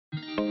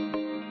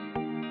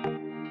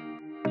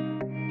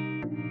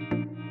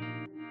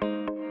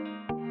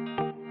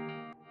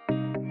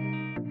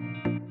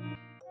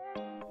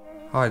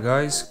Hi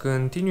guys,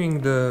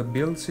 continuing the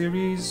build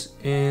series.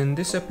 In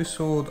this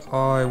episode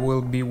I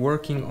will be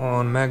working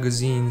on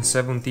magazine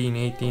 17,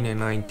 18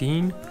 and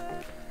 19.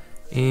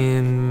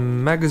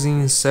 In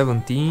magazine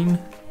 17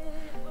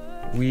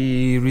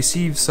 we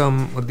received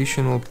some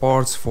additional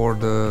parts for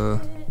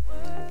the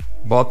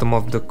bottom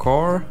of the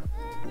car.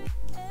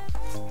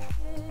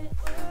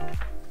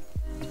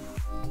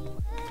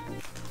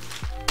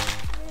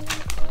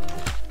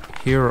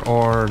 Here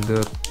are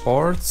the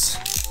parts.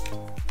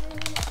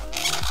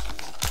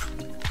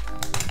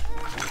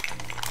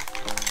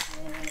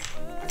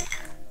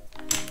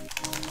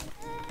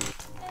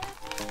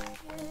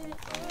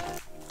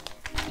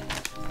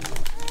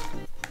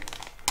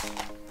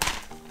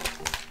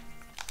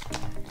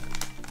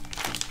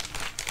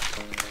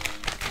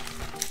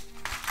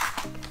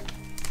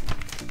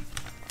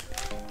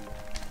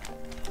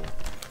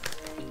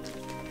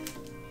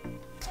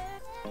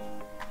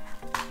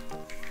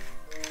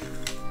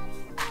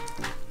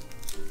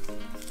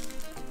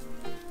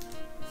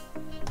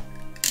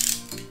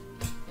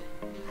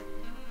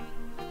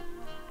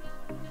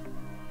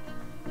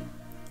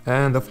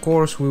 And of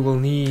course we will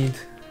need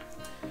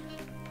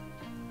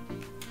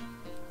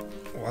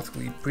what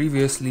we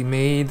previously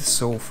made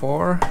so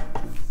far.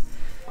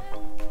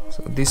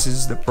 So this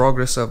is the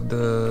progress of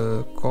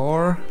the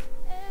car.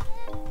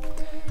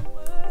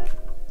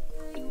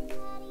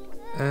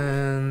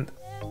 And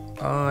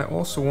I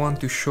also want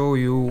to show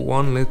you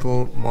one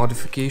little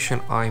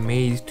modification I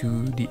made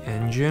to the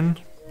engine.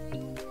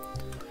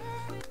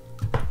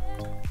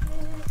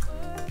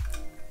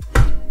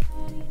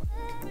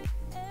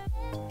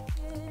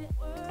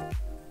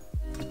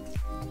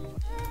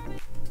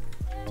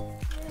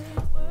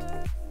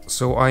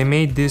 So I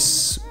made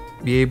this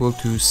be able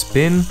to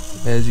spin,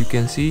 as you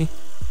can see.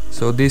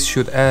 So this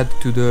should add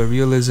to the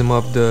realism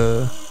of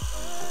the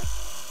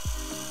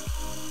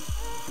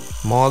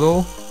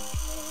model.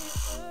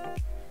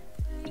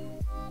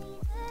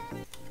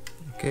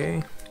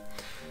 Okay,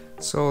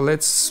 so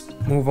let's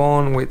move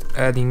on with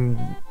adding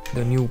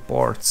the new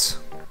parts.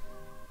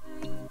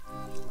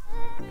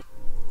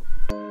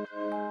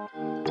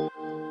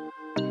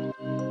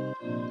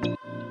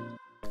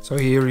 So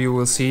here you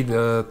will see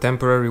the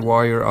temporary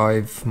wire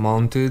I've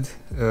mounted.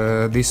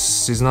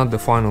 This is not the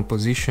final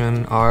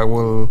position. I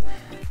will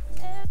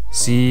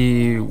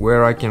see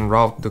where I can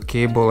route the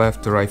cable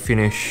after I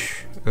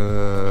finish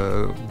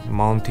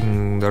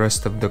mounting the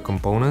rest of the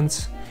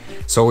components.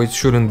 So it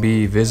shouldn't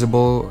be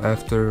visible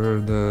after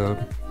the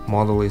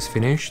model is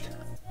finished.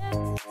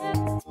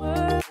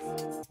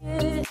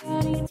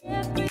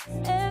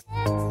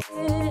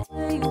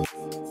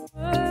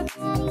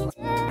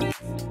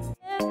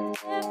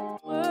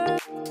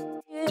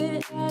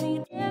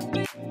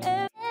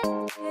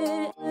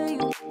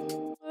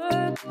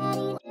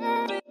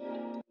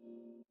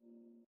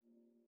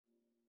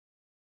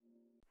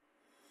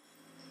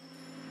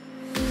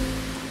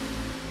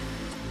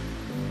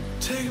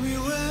 Take me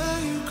where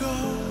you go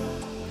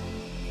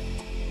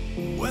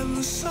when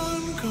the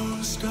sun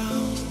goes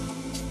down,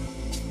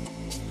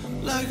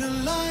 like a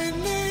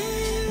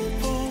lightning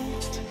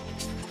bolt.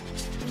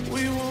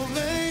 We will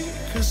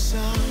make a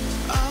sound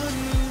out in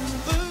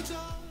the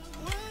dark.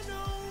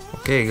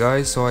 Okay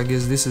guys, so I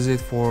guess this is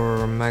it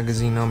for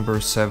magazine number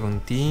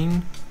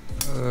 17.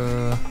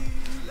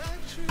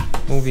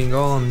 Moving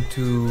on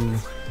to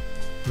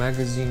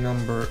magazine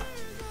number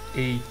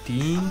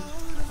 18.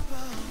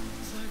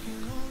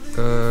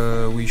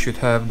 We should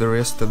have the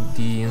rest of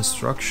the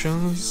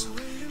instructions.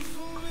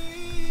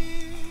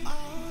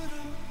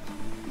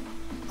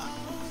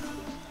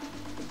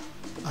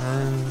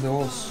 And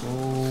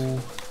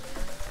also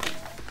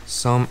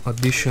some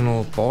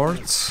additional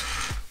parts.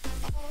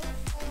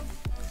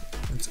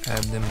 Let's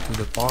add them to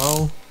the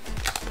pile.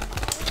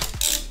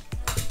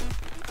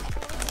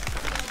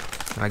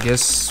 I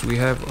guess we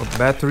have a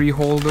battery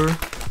holder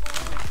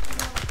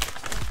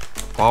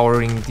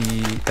powering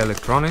the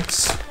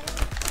electronics.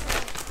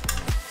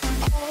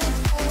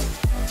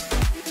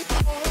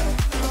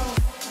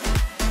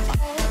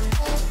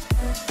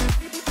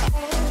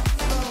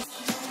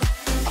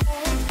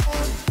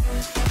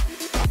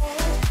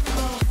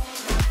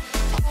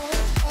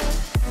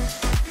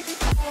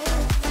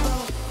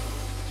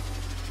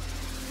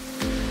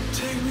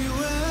 Take me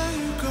where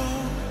you go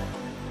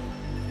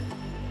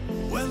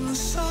when the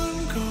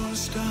sun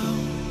goes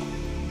down,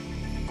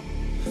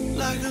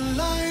 like a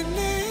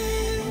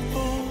lightning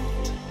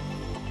bolt.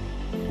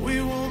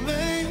 We will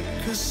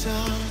make a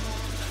sound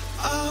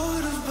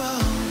out of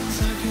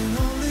bounds. I can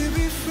only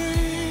be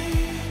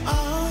free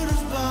out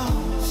of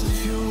bounds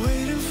if you're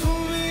waiting for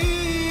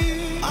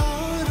me.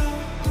 Out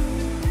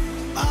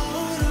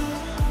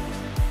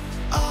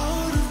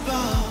of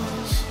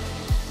bounds.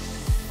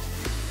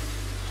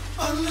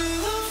 Under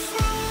the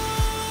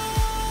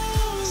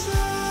frozen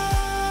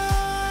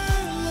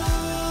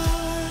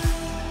light,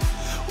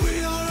 we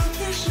are a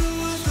picture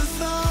with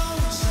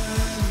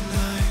 1,000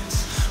 nights.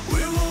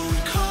 We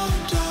won't come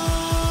down.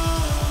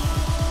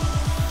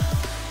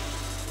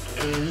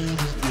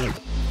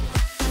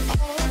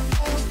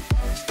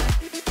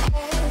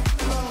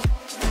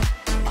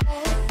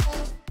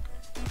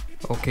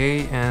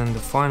 Okay, and the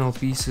final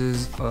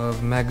pieces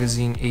of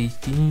magazine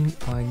 18,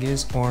 I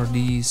guess, are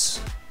these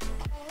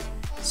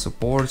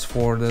supports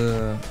for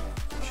the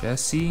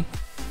chassis,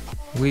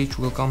 which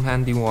will come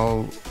handy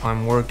while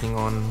I'm working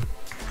on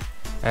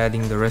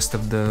adding the rest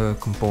of the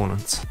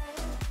components.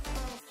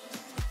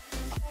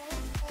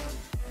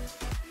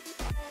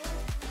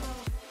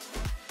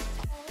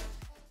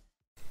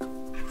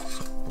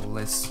 So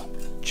let's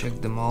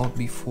check them out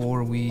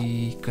before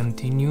we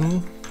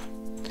continue.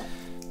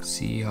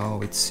 See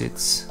how it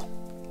sits.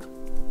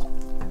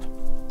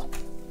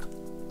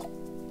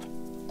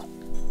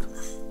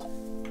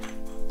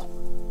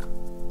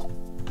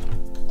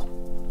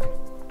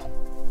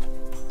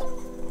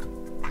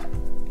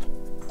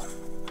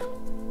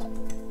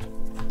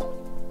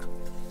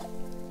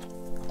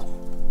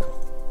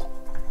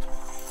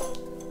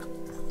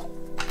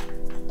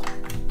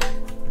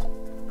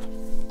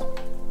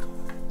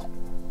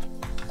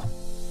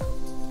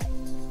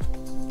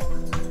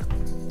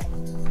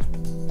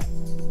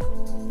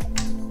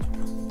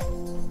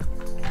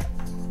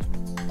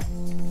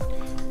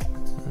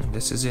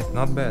 This is it,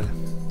 not bad.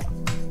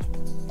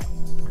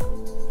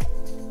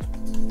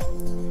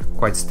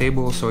 Quite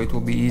stable, so it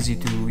will be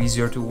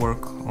easier to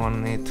work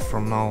on it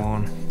from now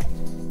on.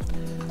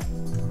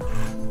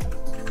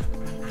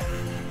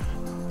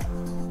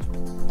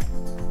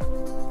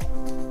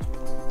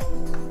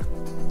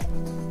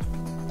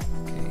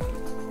 Okay,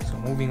 so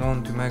moving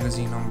on to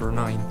magazine number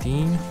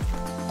 19.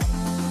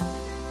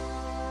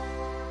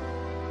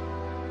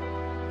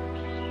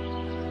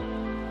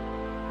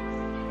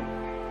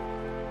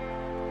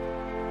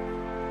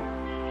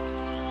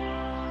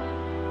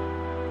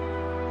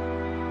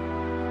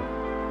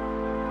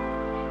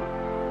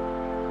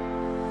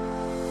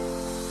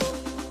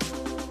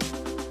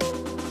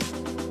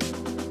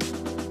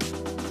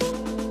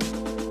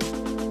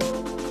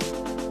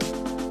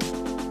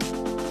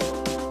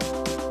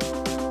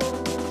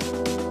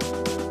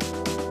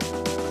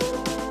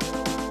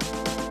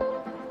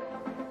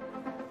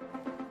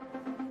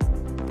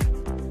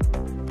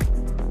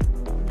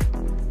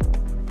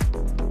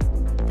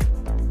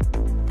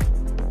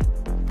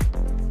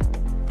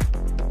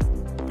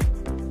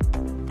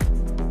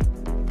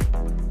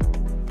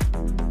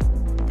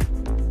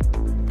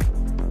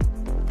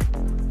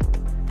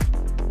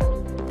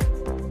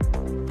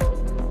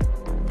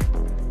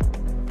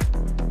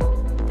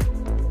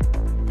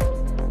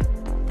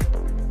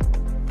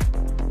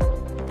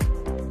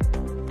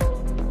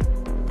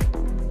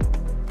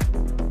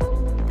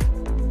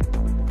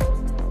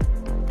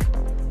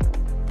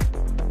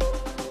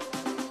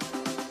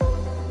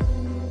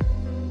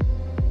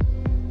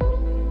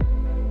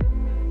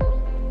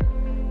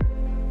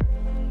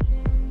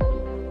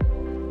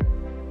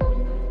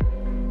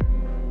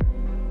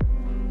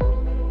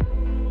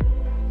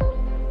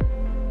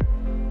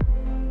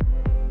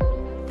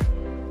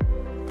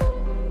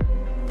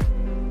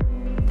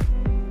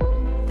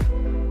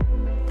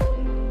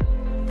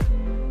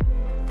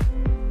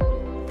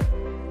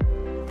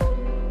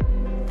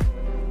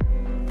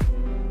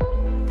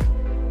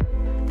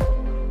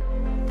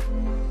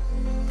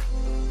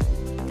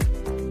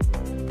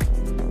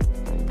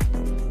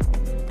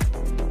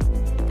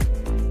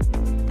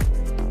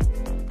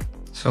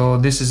 So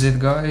this is it,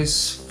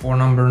 guys, for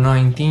number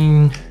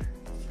 19.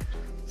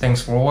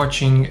 Thanks for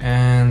watching,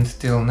 and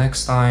till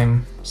next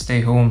time, stay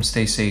home,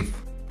 stay safe.